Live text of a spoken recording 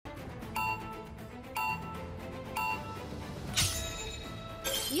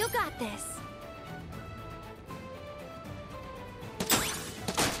You got this.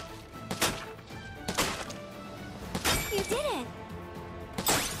 You did it.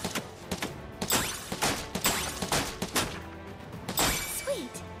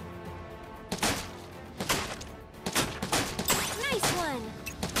 Sweet. Nice one.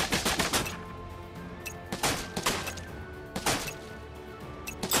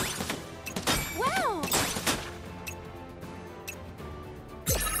 Wow.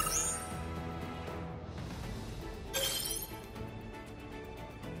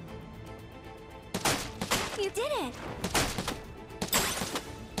 You did it!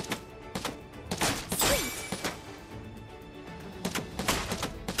 Sweet!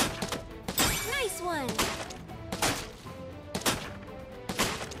 Nice one!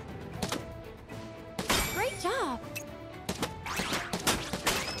 Great job!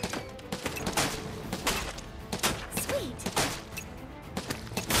 Sweet!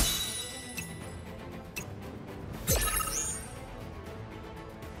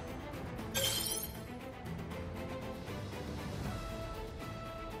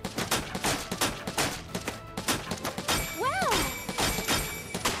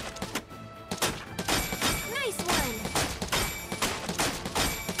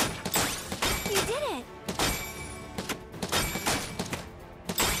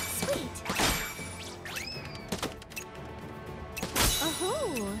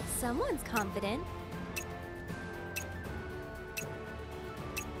 Oh, someone's confident.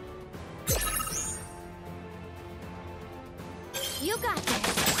 You got this.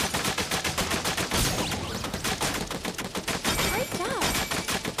 Great job.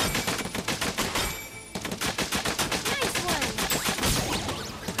 Nice one.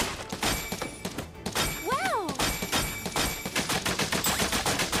 Wow.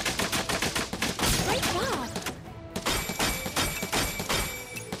 Great job.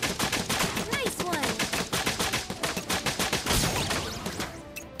 Nice one.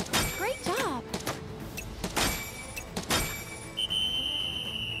 Great job.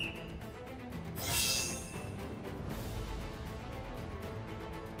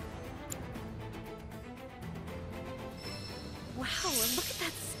 Wow, look at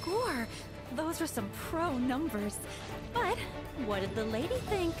that score! Those were some pro numbers. But what did the lady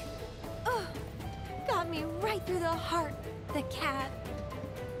think? Oh, got me right through the heart, the cat.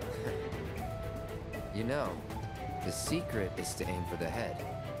 You know, the secret is to aim for the head,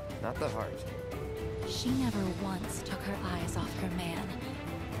 not the heart. She never once took her eyes off her man.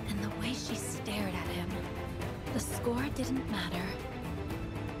 And the way she stared at him. The score didn't matter.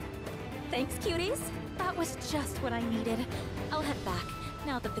 Thanks, cuties. That was just what I needed. I'll head back,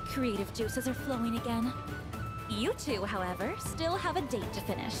 now that the creative juices are flowing again. You two, however, still have a date to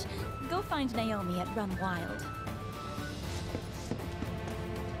finish. Go find Naomi at Run Wild.